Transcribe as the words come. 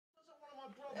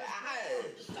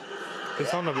Get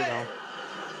sound a bit down.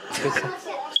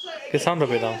 Get sound a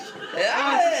bit down.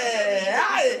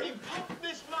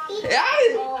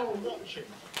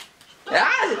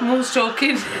 Moose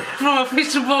joking from a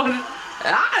fishbowl.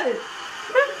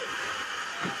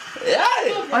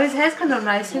 Oh, his hair's kind of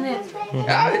nice, isn't it?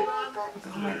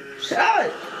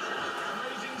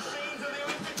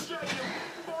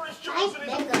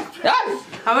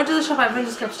 I went to the shop, everyone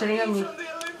just kept staring at me.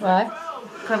 Why?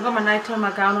 Because I've got my night on,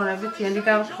 my gown and everything, and the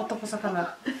guy was hot up for second.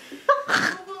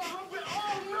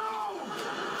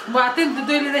 But I think the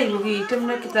daily day will be to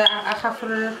make it a half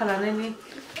for a color.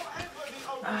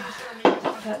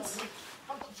 That's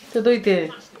To do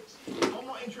it.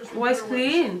 why it's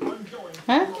clean.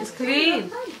 Huh? It's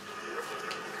clean.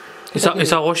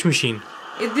 It's a washing machine.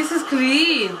 This is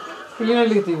clean. You know,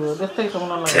 little. That's why I'm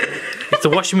not like. It's a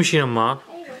washing machine, Amma.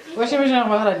 Washing machine, I'm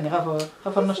not like.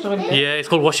 Yeah, it's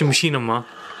called washing machine, Amma.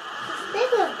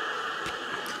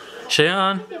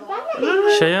 Shayaan.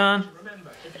 Shayaan.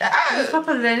 Stop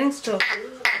learning stuff.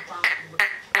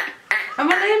 I'm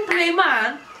gonna let him play,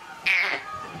 man.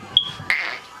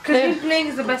 Because him playing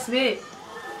is the best way.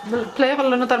 Play for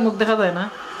no time. Mukha dekha na.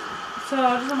 So, it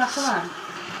doesn't matter, man.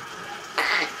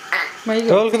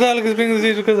 Look at that, look at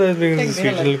this, look at that, look at this.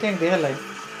 Can't they like?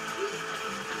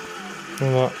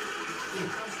 What?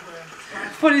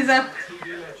 Pull his up.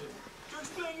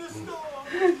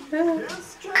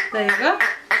 There you go.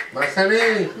 Masami.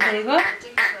 There you go.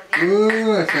 Ooh,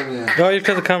 Masami. Go, you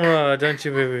cut the camera, don't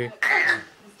you, baby?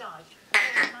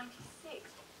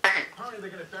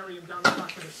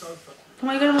 Come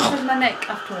on, you're gonna massage my neck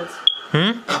afterwards.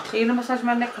 You're gonna massage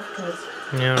my neck afterwards.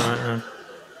 Yeah, right, yeah.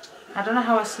 I don't know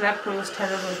how I slept, but it was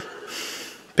terrible.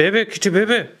 Baby, kitty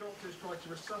baby.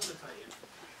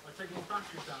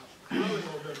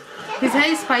 His hair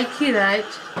is spiky, right?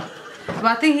 But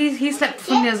I think he slept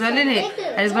funny as well, innit?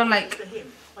 And he's got like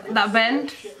that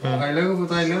bend. But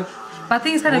I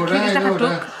think it's kind of cute, it's like a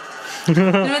duck. You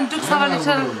know when ducks have a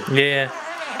little... Yeah.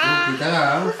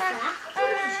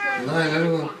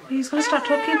 He's gonna start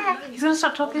talking. He's gonna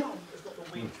start talking.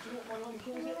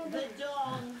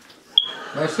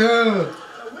 Marcel.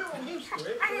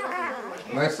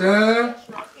 Marcel.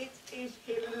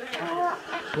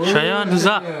 Shayaan, who's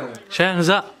that? Shayaan, who's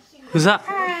that? Who's that?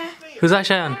 Who's that,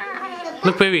 Shayaan?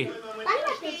 Look, baby.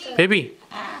 Baby.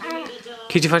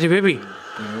 Kitty fatty baby.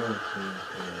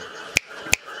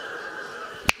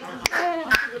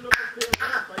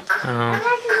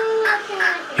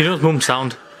 He knows mum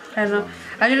sound. I know.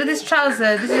 And you know this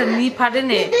trouser, this is a knee pad,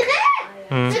 isn't it?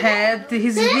 Hair,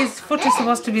 his foot is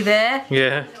supposed to be there.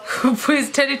 Yeah. But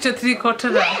he's turned it to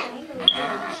 3/4 now.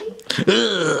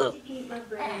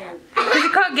 Because he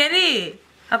can't get it.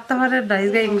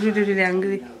 He's getting really, really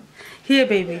angry. Here,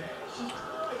 baby.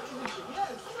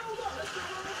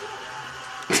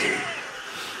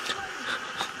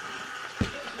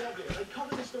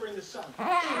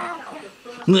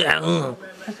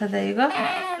 Okay, there you go.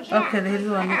 Okay, here's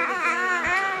one.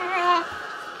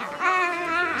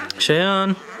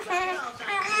 Shayaan.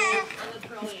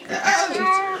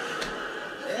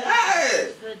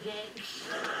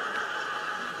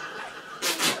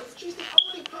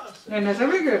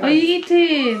 Are you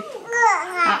eating?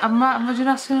 Amma, you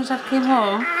know, as soon as I came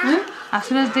home, as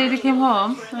soon as Daddy came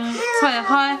home, so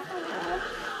I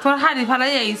for Harry,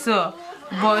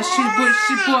 but she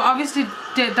obviously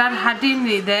Dad had him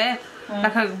there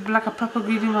like a proper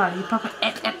greedy man. He proper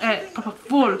proper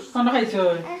full.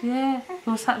 Yeah, he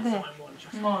was sat there.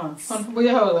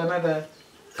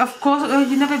 Of course,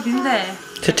 you never been there.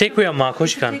 To take away a mark, how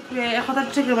she can? I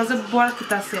thought take was a boy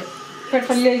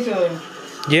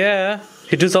Yeah,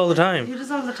 he does all the time. He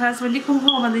does all the time. So when you come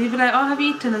home and then he'll be like, oh, have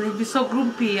you eaten? And he'll be so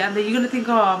grumpy, and then you're gonna think,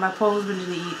 oh, my poor husband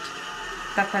didn't eat.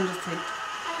 That kind of thing.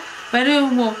 But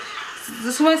anyway,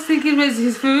 this was thinking was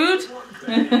his food.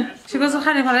 She goes, oh,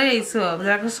 honey, what I ate so. But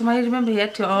like, so I remember he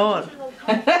ate it all.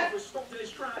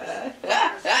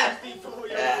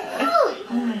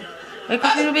 Wake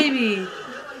up, little baby.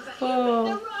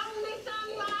 Oh.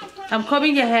 I'm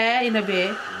combing your hair in a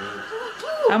bit.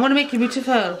 I'm gonna make you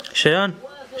beautiful. Shayaan.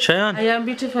 Shayaan. I am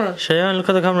beautiful. Shayaan, look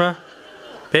at the camera.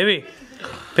 Baby.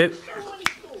 Babe.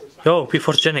 Yo, be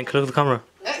photogenic. Look at the camera.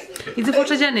 He's a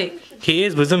photogenic. He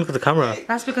is, but don't look at the camera.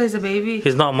 That's because he's a baby.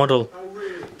 He's not a model.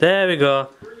 There we go.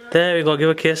 There we go. Give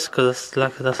a kiss, because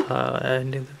that's how I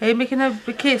ending. Are you making a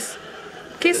kiss?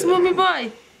 Kiss, mommy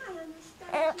boy.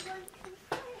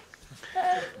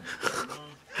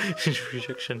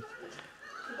 Rejection.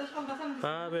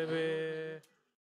 Bye, baby.